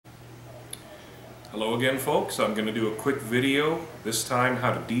Hello again, folks. I'm going to do a quick video, this time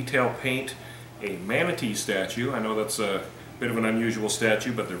how to detail paint a manatee statue. I know that's a bit of an unusual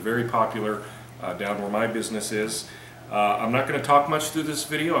statue, but they're very popular down where my business is. I'm not going to talk much through this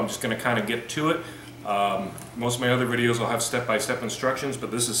video. I'm just going to kind of get to it. Most of my other videos will have step-by-step instructions,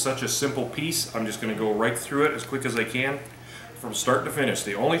 but this is such a simple piece, I'm just going to go right through it as quick as I can from start to finish.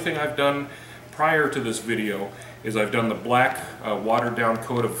 The only thing I've done prior to this video is I've done the black watered down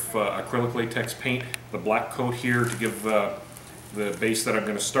coat of acrylic latex paint, the black coat here to give the base that I'm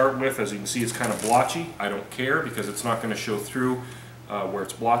going to start with. As you can see, it's kind of blotchy. I don't care because it's not going to show through where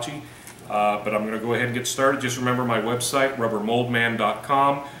it's blotchy. But I'm going to go ahead and get started. Just remember my website,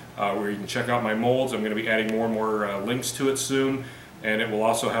 rubbermoldman.com, where you can check out my molds. I'm going to be adding more and more links to it soon. And it will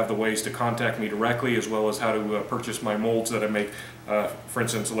also have the ways to contact me directly, as well as how to purchase my molds that I make. For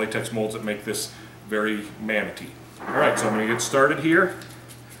instance, the latex molds that make this very manatee. Alright, so I'm going to get started here.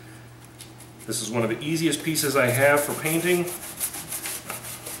 This is one of the easiest pieces I have for painting.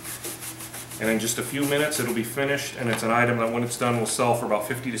 And in just a few minutes it'll be finished, and it's an item that when it's done will sell for about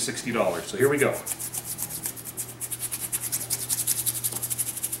 $50 to $60. So here we go.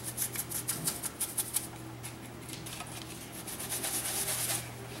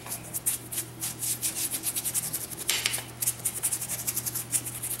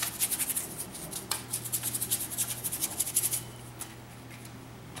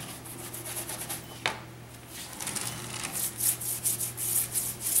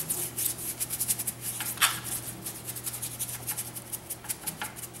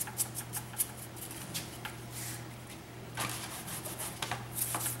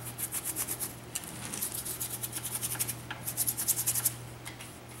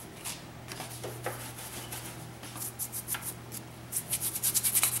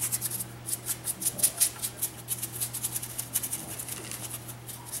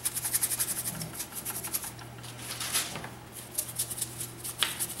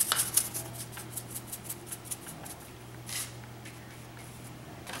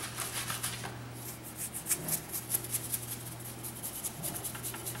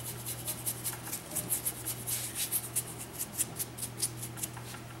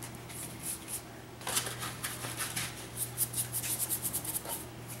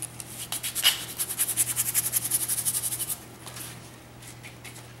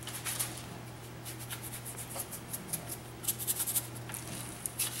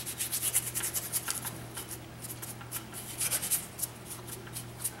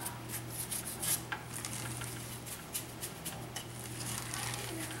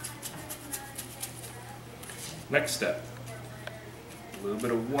 Next step, a little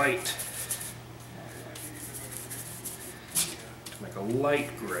bit of white to make a light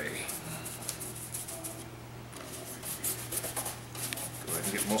gray. Go ahead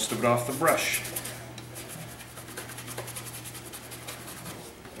and get most of it off the brush.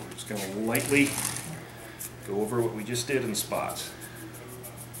 We're just going to lightly go over what we just did in spots.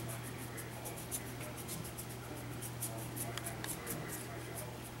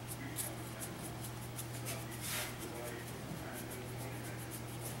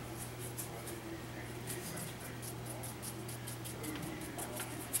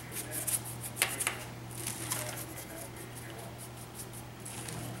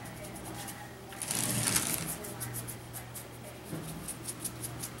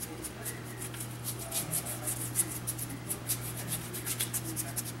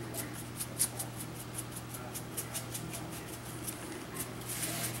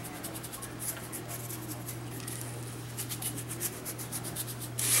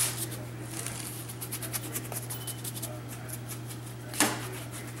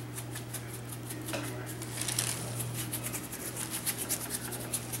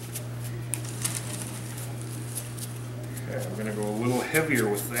 Okay, I'm going to go a little heavier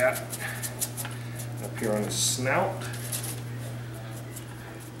with that up here on his snout.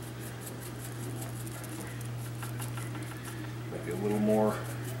 Maybe a little more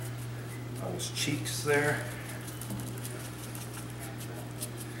on his cheeks there.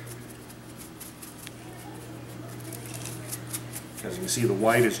 As you can see, the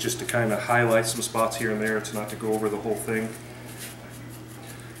white is just to kind of highlight some spots here and there. It's not to go over the whole thing.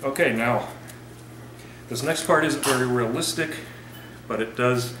 Okay, now this next part isn't very realistic, but it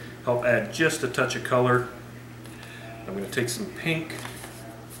does help add just a touch of color. I'm going to take some pink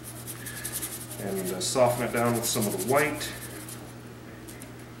and soften it down with some of the white.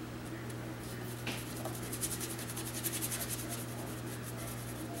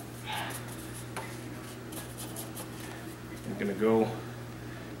 I'm going to go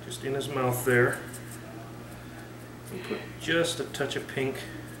just in his mouth there and put just a touch of pink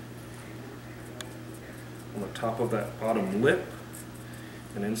on the top of that bottom lip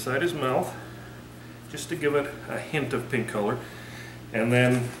and inside his mouth, just to give it a hint of pink color. And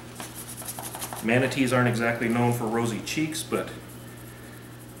then manatees aren't exactly known for rosy cheeks, but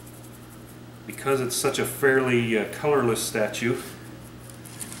because it's such a fairly colorless statue,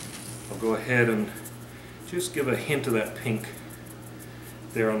 I'll go ahead and just give a hint of that pink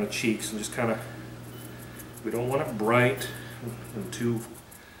there on the cheeks, and just kind of, we don't want it bright and too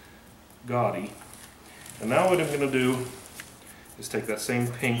gaudy. And now what I'm going to do is take that same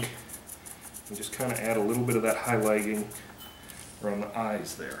pink and just kind of add a little bit of that highlighting around the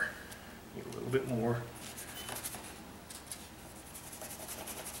eyes there. Need a little bit more.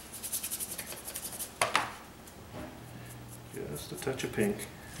 Just a touch of pink.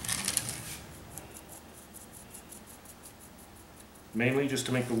 Mainly just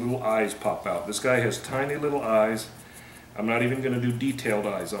to make the little eyes pop out. This guy has tiny little eyes. I'm not even going to do detailed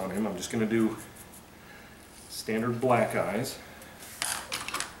eyes on him. I'm just going to do standard black eyes,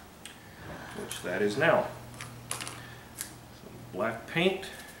 which that is now. Some black paint.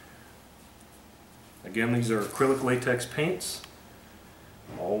 Again, these are acrylic latex paints,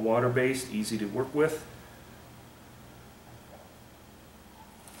 all water-based, easy to work with.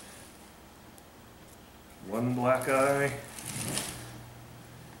 One black eye.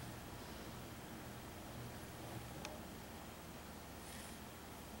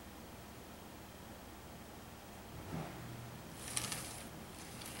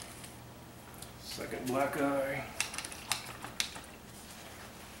 Second black eye.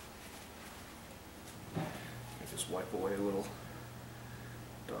 I just wipe away a little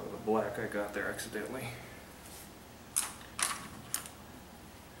dot of the black I got there accidentally.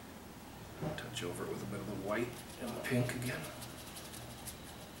 Touch over it with a bit of the white and the pink again.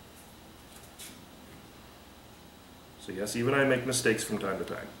 So yes, even I make mistakes from time to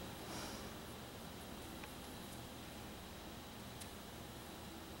time.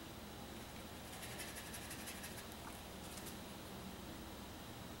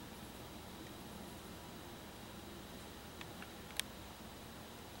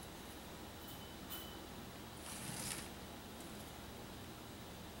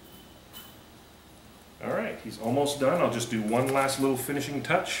 Alright, he's almost done. I'll just do one last little finishing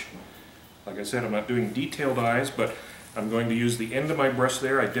touch. Like I said, I'm not doing detailed eyes, but I'm going to use the end of my brush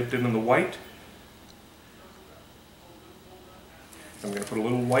there. I dipped it in the white. I'm going to put a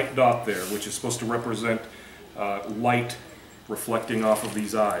little white dot there, which is supposed to represent light reflecting off of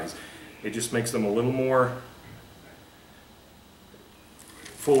these eyes. It just makes them a little more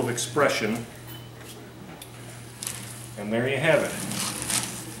full of expression. And there you have it.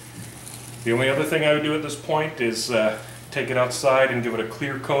 The only other thing I would do at this point is take it outside and give it a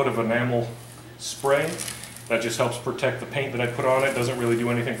clear coat of enamel spray. That just helps protect the paint that I put on it. Doesn't really do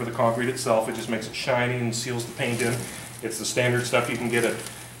anything for the concrete itself. It just makes it shiny and seals the paint in. It's the standard stuff you can get at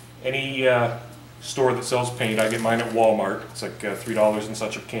any store that sells paint. I get mine at Walmart. It's like $3 and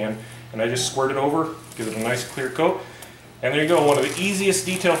such a can. And I just squirt it over, give it a nice clear coat. And there you go, one of the easiest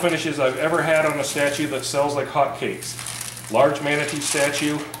detail finishes I've ever had on a statue that sells like hotcakes. Large manatee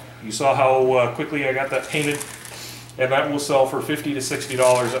statue. You saw how quickly I got that painted, and that will sell for $50 to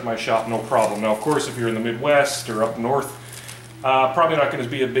 $60 at my shop, no problem. Now, of course, if you're in the Midwest or up north, probably not going to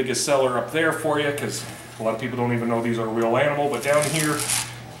be a big seller up there for you, because a lot of people don't even know these are a real animal. But down here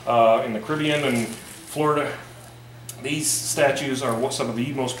in the Caribbean and Florida, these statues are some of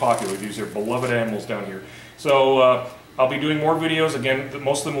the most popular. These are beloved animals down here. So I'll be doing more videos. Again,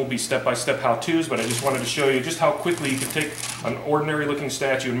 most of them will be step-by-step how-tos, but I just wanted to show you just how quickly you can take an ordinary-looking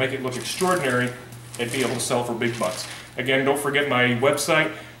statue and make it look extraordinary and be able to sell for big bucks. Again, don't forget my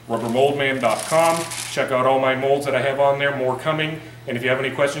website, rubbermoldman.com. Check out all my molds that I have on there, more coming. And if you have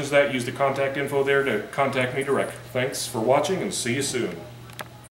any questions use the contact info there to contact me direct. Thanks for watching, and see you soon.